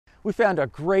We found a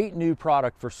great new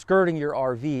product for skirting your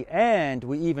RV, and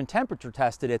we even temperature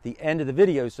tested at the end of the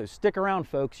video, so stick around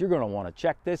folks, you're going to want to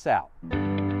check this out.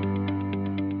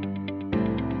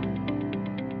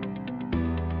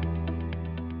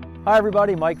 Hi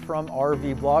everybody, Mike from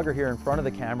RVBlogger here in front of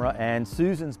the camera, and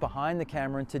Susan's behind the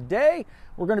camera, and today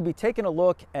we're going to be taking a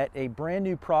look at a brand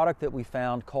new product that we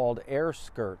found called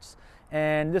Airskirts.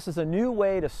 And this is a new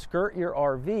way to skirt your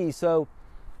RV, so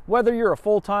whether you're a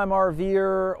full-time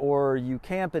RVer or you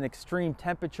camp in extreme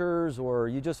temperatures or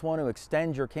you just want to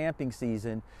extend your camping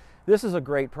season, this is a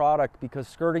great product because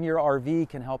skirting your RV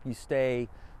can help you stay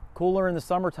cooler in the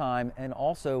summertime and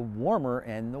also warmer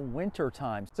in the winter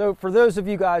time. So for those of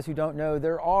you guys who don't know,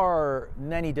 there are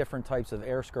many different types of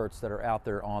air skirts that are out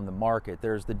there on the market.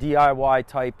 There's the DIY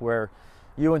type where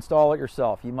you install it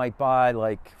yourself. You might buy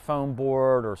like foam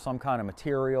board or some kind of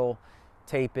material,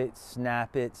 tape it,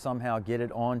 snap it, somehow get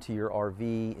it onto your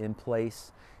RV in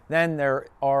place. Then there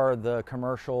are the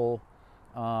commercial,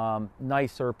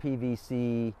 nicer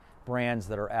PVC brands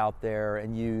that are out there,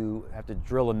 and you have to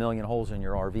drill a million holes in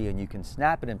your RV and you can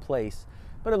snap it in place,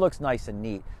 but it looks nice and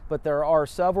neat. But there are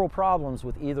several problems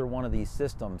with either one of these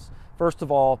systems. First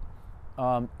of all,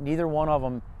 neither one of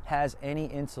them has any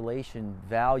insulation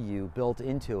value built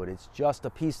into it. It's just a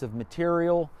piece of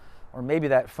material, or maybe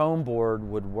that foam board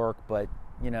would work, but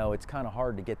you know, it's kind of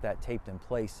hard to get that taped in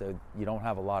place so you don't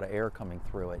have a lot of air coming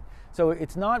through it. So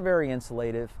it's not very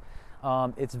insulative.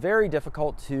 It's very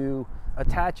difficult to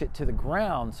attach it to the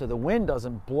ground so the wind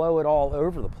doesn't blow it all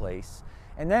over the place.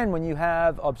 And then when you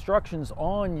have obstructions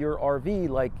on your RV,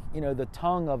 like, you know, the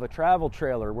tongue of a travel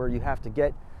trailer where you have to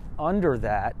get under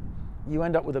that, you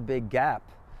end up with a big gap.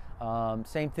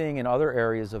 Same thing in other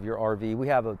areas of your RV. We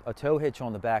have a tow hitch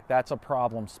on the back. That's a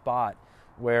problem spot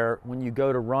where when you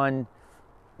go to run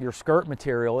your skirt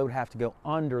material, it would have to go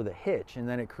under the hitch, and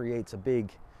then it creates a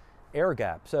big air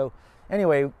gap. So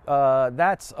anyway,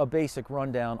 that's a basic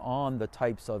rundown on the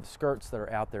types of skirts that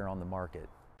are out there on the market.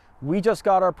 We just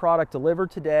got our product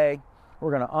delivered today. We're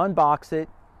going to unbox it,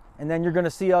 and then you're going to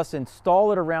see us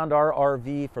install it around our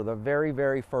RV for the very,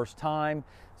 very first time.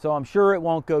 So I'm sure it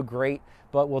won't go great,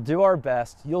 but we'll do our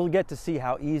best. You'll get to see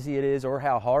how easy it is or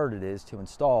how hard it is to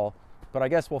install, but I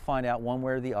guess we'll find out one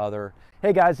way or the other.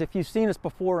 Hey guys, if you've seen us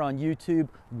before on YouTube,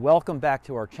 welcome back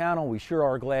to our channel. We sure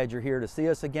are glad you're here to see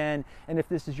us again. And if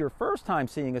this is your first time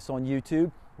seeing us on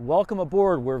YouTube, welcome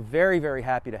aboard. We're very, very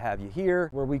happy to have you here,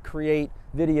 where we create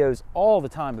videos all the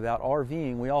time about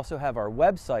RVing. We also have our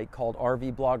website called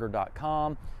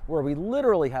RVblogger.com, where we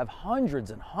literally have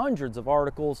hundreds and hundreds of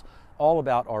articles all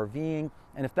about RVing.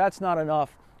 And if that's not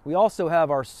enough, we also have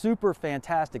our super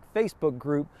fantastic Facebook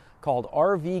group called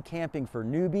RV Camping for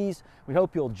Newbies. We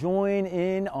hope you'll join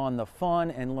in on the fun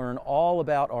and learn all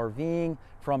about RVing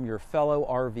from your fellow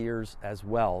RVers as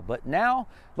well. But now,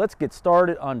 let's get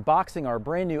started unboxing our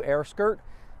brand new air skirt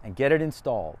and get it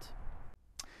installed.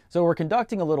 So we're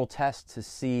conducting a little test to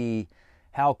see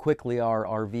how quickly our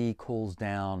RV cools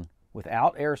down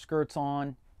without air skirts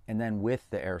on and then with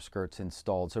the air skirts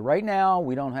installed. So right now,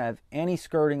 we don't have any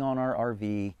skirting on our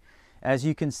RV. As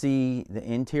you can see, the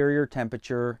interior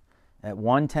temperature at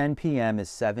 1:10 p.m. is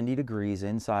 70 degrees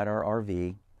inside our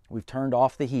RV. We've turned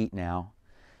off the heat now.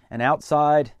 And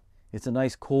outside, it's a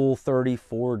nice cool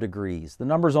 34 degrees. The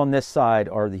numbers on this side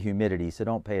are the humidity, so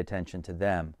don't pay attention to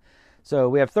them. So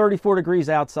we have 34 degrees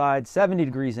outside, 70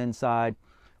 degrees inside.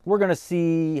 We're going to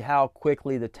see how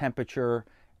quickly the temperature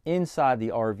inside the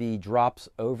RV drops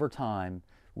over time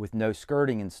with no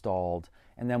skirting installed.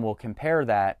 And then we'll compare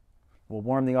that. We'll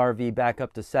warm the RV back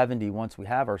up to 70 once we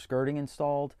have our skirting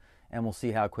installed, and we'll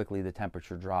see how quickly the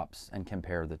temperature drops and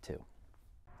compare the two.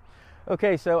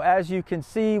 Okay, so as you can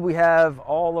see, we have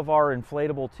all of our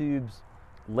inflatable tubes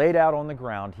laid out on the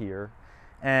ground here.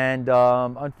 And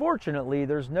unfortunately,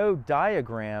 there's no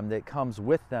diagram that comes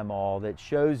with them all that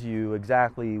shows you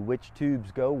exactly which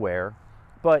tubes go where.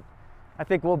 But I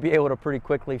think we'll be able to pretty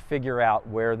quickly figure out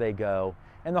where they go.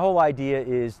 And the whole idea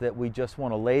is that we just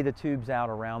want to lay the tubes out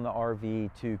around the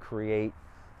RV to create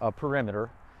a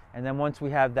perimeter. And then once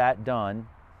we have that done,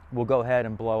 we'll go ahead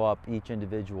and blow up each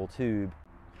individual tube.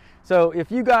 So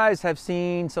if you guys have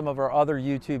seen some of our other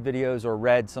YouTube videos or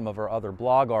read some of our other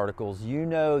blog articles, you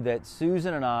know that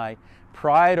Susan and I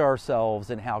pride ourselves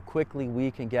in how quickly we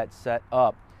can get set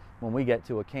up when we get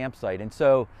to a campsite. And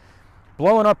so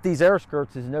blowing up these air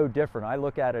skirts is no different. I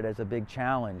look at it as a big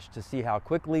challenge to see how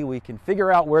quickly we can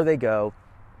figure out where they go,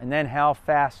 and then how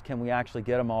fast can we actually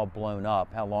get them all blown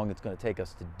up, how long it's going to take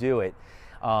us to do it.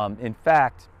 In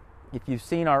fact, if you've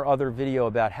seen our other video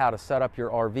about how to set up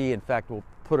your RV, in fact, we'll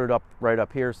put it up right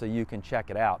up here so you can check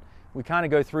it out. We kind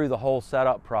of go through the whole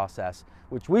setup process.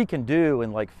 which we can do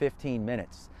in like 15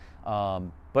 minutes.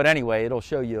 But anyway, it'll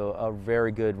show you a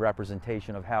very good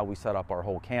representation of how we set up our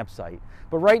whole campsite.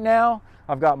 But right now,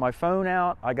 I've got my phone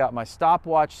out, I got my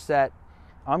stopwatch set.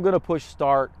 I'm gonna push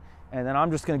start, and then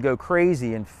I'm just gonna go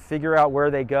crazy and figure out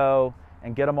where they go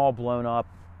and get them all blown up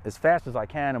as fast as I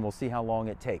can, and we'll see how long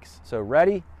it takes. So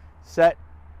ready, set,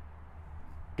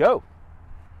 go.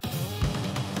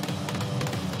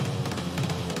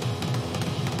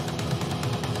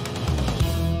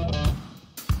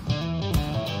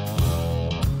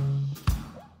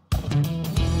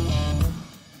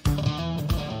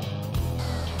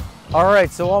 All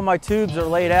right, so all my tubes are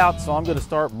laid out, so I'm gonna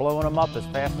start blowing them up as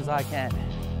fast as I can.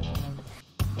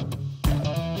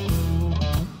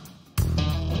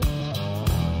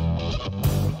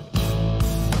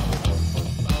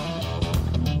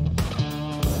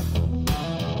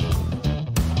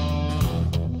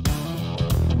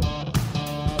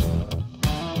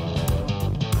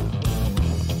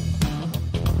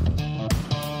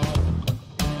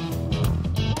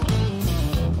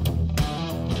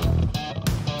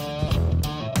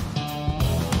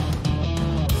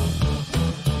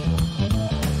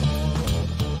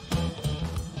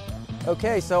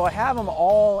 Okay, so I have them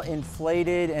all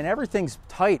inflated and everything's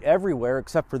tight everywhere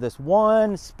except for this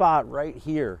one spot right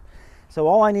here. So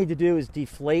all I need to do is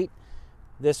deflate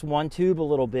this one tube a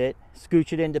little bit,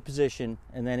 scooch it into position,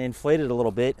 and then inflate it a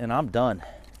little bit, and I'm done.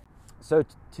 So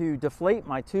to deflate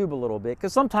my tube a little bit,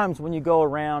 because sometimes when you go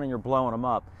around and you're blowing them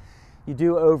up, you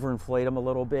do overinflate them a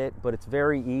little bit, but it's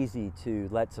very easy to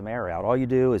let some air out. All you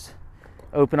do is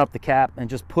open up the cap and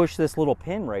just push this little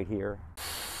pin right here.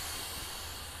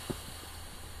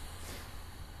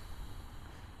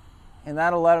 And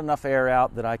that'll let enough air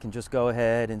out that I can just go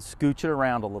ahead and scooch it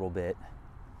around a little bit.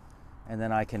 And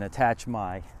then I can attach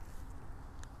my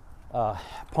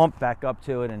pump back up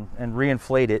to it and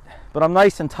reinflate it. But I'm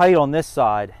nice and tight on this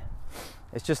side.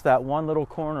 It's just that one little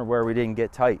corner where we didn't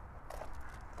get tight.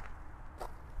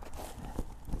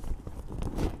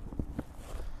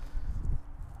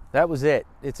 That was it.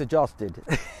 It's adjusted.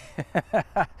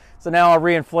 So now I'll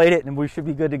reinflate it and we should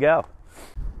be good to go.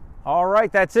 All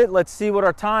right, that's it. Let's see what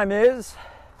our time is.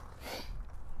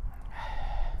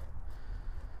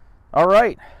 All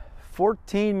right,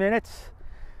 14 minutes,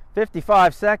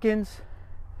 55 seconds.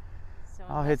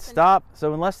 I'll hit stop.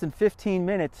 So in less than 15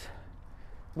 minutes,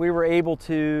 we were able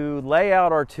to lay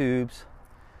out our tubes,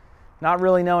 not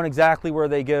really knowing exactly where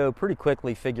they go, pretty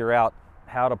quickly figure out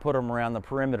how to put them around the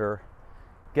perimeter,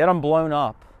 get them blown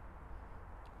up,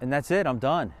 and that's it. I'm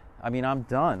done. I mean, I'm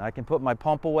done. I can put my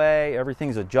pump away,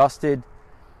 everything's adjusted,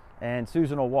 and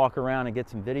Susan will walk around and get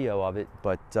some video of it,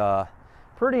 but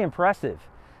pretty impressive.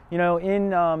 You know,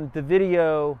 in the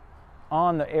video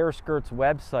on the Airskirts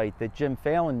website that Jim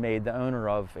Phelan made, the owner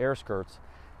of Airskirts,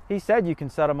 he said you can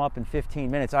set them up in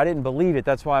 15 minutes. I didn't believe it,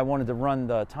 that's why I wanted to run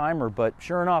the timer, but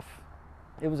sure enough,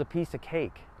 it was a piece of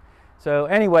cake. So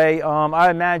anyway, I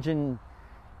imagine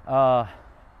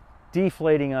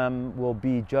deflating them will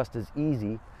be just as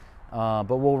easy.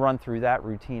 But we'll run through that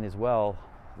routine as well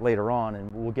later on, and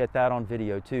we'll get that on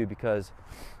video too, because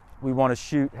we want to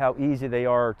shoot how easy they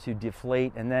are to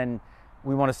deflate, and then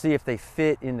we want to see if they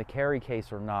fit in the carry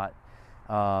case or not.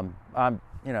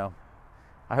 You know,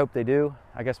 I hope they do.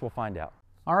 I guess we'll find out.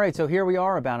 All right, so here we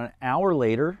are about an hour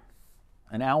later,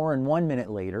 an hour and 1 minute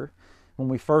later. When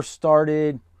we first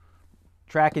started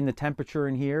tracking the temperature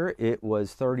in here, it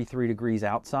was 33 degrees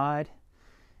outside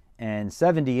and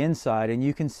 70 inside, and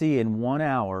you can see in 1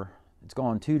 hour it's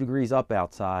gone 2 degrees up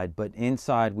outside, but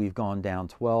inside we've gone down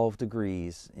 12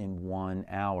 degrees in 1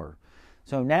 hour.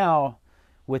 So now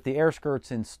with the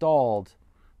Airskirts installed,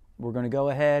 we're going to go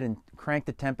ahead and crank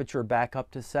the temperature back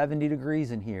up to 70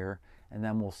 degrees in here, and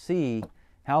then we'll see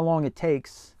how long it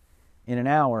takes in an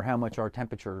hour, how much our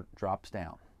temperature drops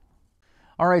down.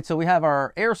 All right, so we have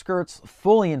our Airskirts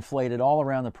fully inflated all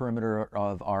around the perimeter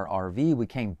of our RV. We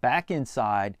came back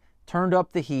inside, turned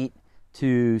up the heat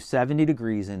to 70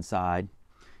 degrees inside.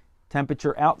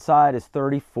 Temperature outside is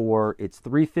 34. It's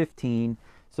 3:15.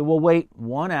 So we'll wait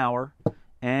 1 hour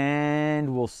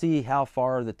and we'll see how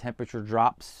far the temperature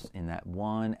drops in that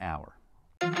 1 hour.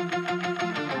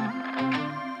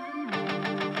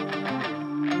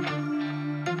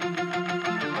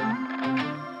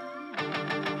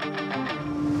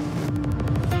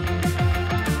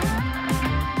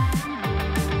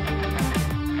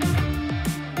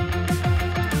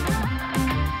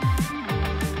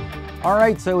 All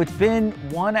right, so it's been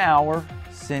 1 hour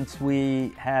since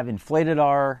we have inflated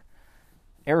our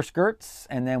Airskirts,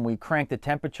 and then we cranked the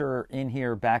temperature in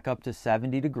here back up to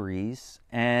 70 degrees.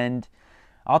 And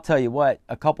I'll tell you what,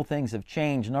 a couple things have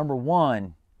changed. Number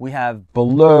one, we have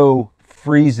below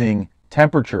freezing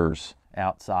temperatures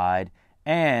outside,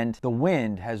 and the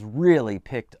wind has really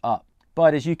picked up.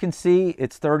 But as you can see,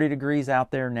 it's 30 degrees out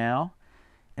there now,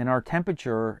 and our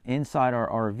temperature inside our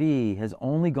RV has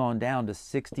only gone down to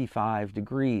 65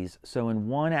 degrees. So in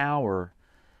 1 hour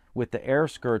with the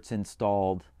Airskirts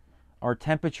installed, our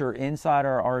temperature inside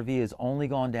our RV has only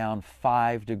gone down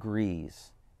 5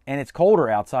 degrees. And it's colder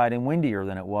outside and windier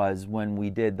than it was when we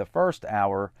did the first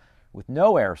hour with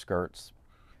no Airskirts,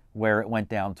 where it went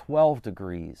down 12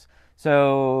 degrees.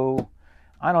 So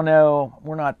I don't know,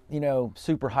 we're not,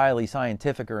 super highly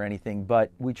scientific or anything,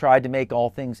 but we tried to make all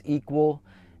things equal,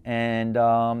 and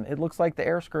it looks like the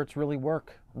Airskirts really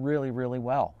work really, really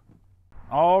well.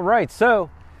 All right, so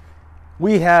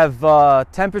we have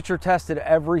temperature tested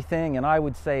everything, and I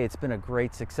would say it's been a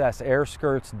great success.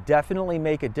 Airskirts definitely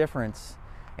make a difference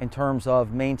in terms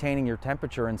of maintaining your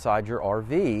temperature inside your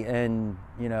RV, and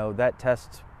that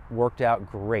test worked out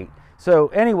great. So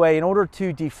anyway, in order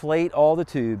to deflate all the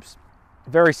tubes,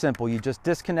 very simple. You just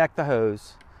disconnect the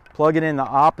hose, plug it in the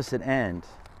opposite end,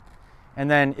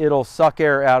 and then it'll suck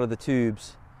air out of the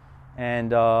tubes, and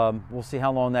we'll see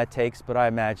how long that takes, but I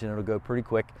imagine it'll go pretty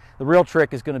quick. The real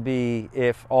trick is going to be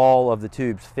if all of the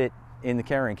tubes fit in the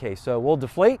carrying case. So we'll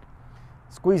deflate,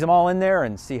 squeeze them all in there,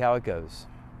 and see how it goes.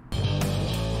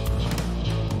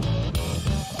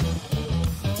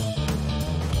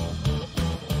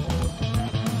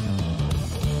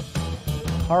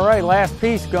 All right, last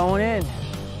piece going in.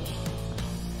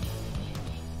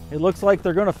 It looks like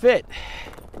they're gonna fit.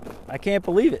 I can't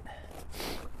believe it.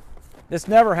 This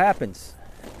never happens.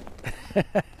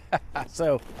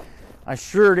 So I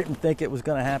sure didn't think it was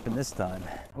gonna happen this time.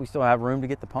 We still have room to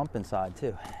get the pump inside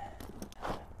too.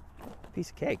 Piece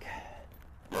of cake.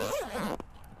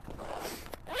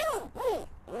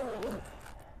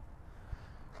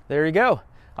 There you go.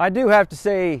 I do have to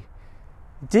say,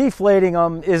 deflating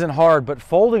them isn't hard, but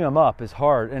folding them up is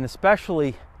hard, and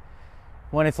especially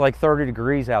when it's like 30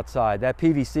 degrees outside. That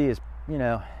PVC is,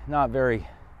 not very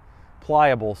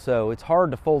pliable, so it's hard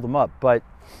to fold them up, but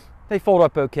they fold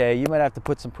up okay. You might have to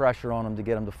put some pressure on them to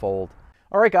get them to fold.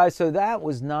 All right, guys, so that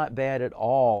was not bad at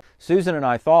all. Susan and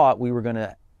I thought we were going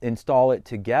to install it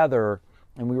together,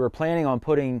 and we were planning on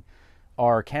putting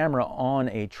our camera on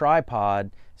a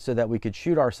tripod so that we could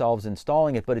shoot ourselves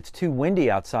installing it, but it's too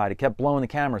windy outside. It kept blowing the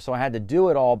camera, so I had to do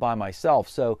it all by myself.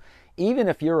 So even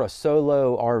if you're a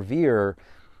solo RVer,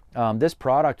 this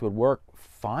product would work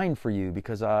fine for you,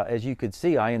 because as you could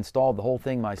see, I installed the whole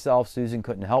thing myself. Susan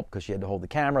couldn't help because she had to hold the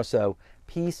camera, so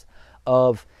piece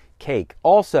of cake.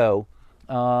 Also,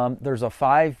 there's a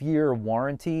 5-year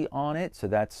warranty on it, so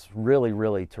that's really,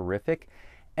 really terrific.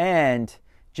 And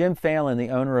Jim Phelan, the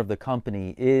owner of the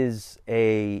company, lives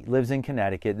in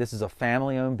Connecticut. This is a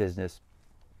family-owned business.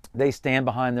 They stand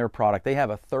behind their product. They have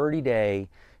a 30-day,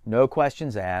 no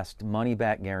questions asked,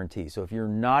 money-back guarantee. So if you're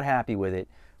not happy with it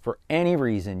for any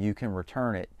reason, you can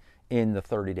return it in the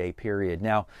 30-day period.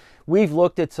 Now, we've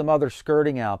looked at some other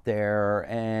skirting out there,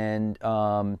 and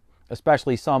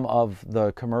especially some of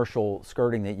the commercial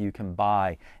skirting that you can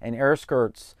buy. And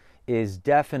Airskirts is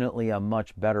definitely a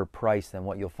much better price than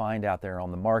what you'll find out there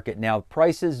on the market. Now,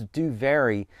 prices do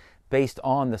vary based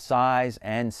on the size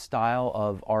and style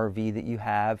of RV that you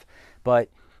have, but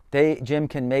Jim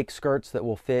can make skirts that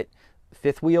will fit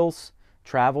fifth wheels,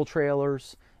 travel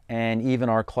trailers, and even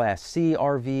our Class C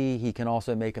RV. He can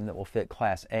also make them that will fit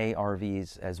Class A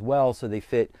RVs as well, so they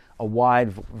fit a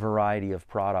wide variety of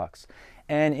products.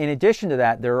 And in addition to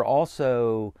that, there are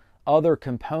also other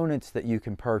components that you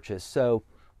can purchase. So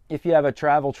if you have a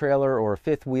travel trailer or a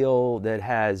fifth wheel that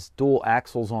has dual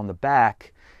axles on the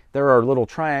back, there are little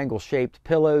triangle-shaped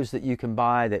pillows that you can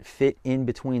buy that fit in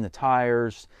between the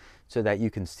tires so that you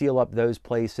can seal up those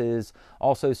places.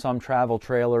 Also, some travel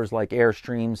trailers like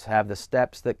Airstreams have the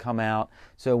steps that come out.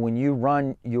 So when you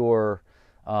run your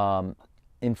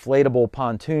inflatable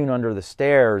pontoon under the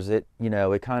stairs, it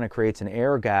kind of creates an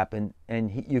air gap, and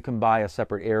you can buy a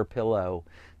separate air pillow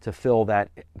to fill that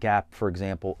gap, for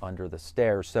example, under the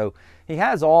stairs. So he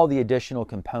has all the additional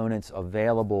components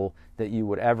available that you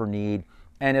would ever need,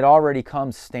 and it already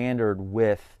comes standard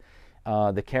with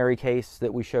the carry case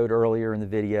that we showed earlier in the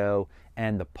video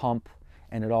and the pump,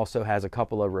 and it also has a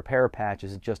couple of repair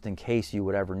patches just in case you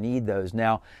would ever need those.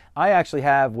 Now, I actually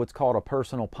have what's called a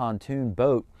personal pontoon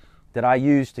boat that I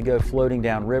use to go floating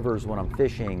down rivers when I'm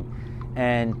fishing,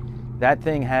 and that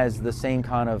thing has the same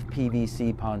kind of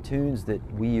PVC pontoons that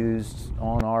we used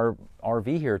on our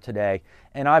RV here today.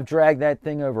 And I've dragged that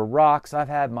thing over rocks. I've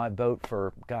had my boat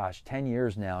for, 10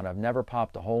 years now, and I've never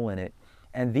popped a hole in it.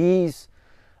 And these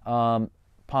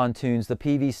pontoons, the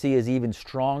PVC is even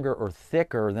stronger or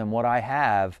thicker than what I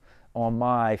have on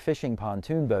my fishing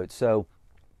pontoon boat. So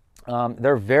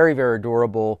they're very, very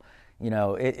durable. You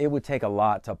know, it would take a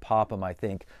lot to pop them, I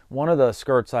think. One of the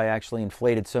skirts I actually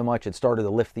inflated so much it started to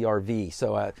lift the RV,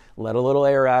 so I let a little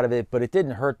air out of it, but it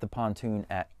didn't hurt the pontoon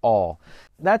at all.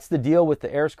 That's the deal with the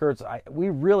Airskirts. We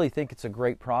really think it's a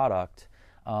great product,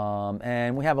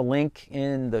 and we have a link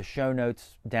in the show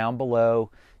notes down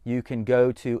below. You can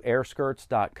go to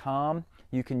airskirts.com.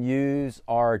 You can use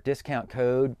our discount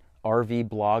code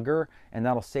RVBlogger, and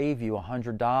that'll save you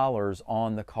 $100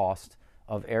 on the cost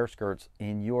of Airskirts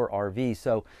in your RV.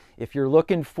 So if you're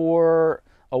looking for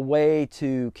a way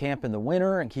to camp in the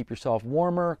winter and keep yourself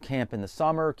warmer, camp in the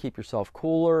summer, keep yourself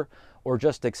cooler, or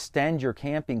just extend your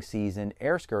camping season,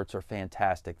 Airskirts are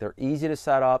fantastic. They're easy to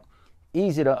set up,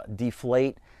 easy to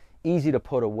deflate, easy to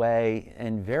put away,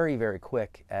 and very, very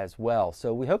quick as well.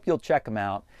 So we hope you'll check them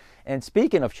out. And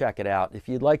speaking of check it out, if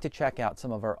you'd like to check out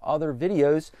some of our other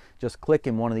videos, just click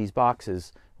in one of these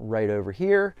boxes right over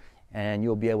here, and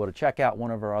you'll be able to check out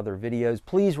one of our other videos.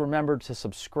 Please remember to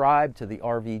subscribe to the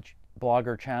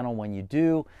RVblogger channel when you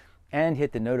do, and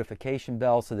hit the notification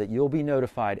bell so that you'll be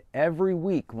notified every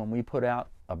week when we put out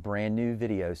a brand new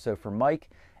video. So for Mike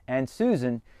and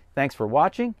Susan, thanks for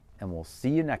watching, and we'll see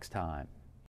you next time.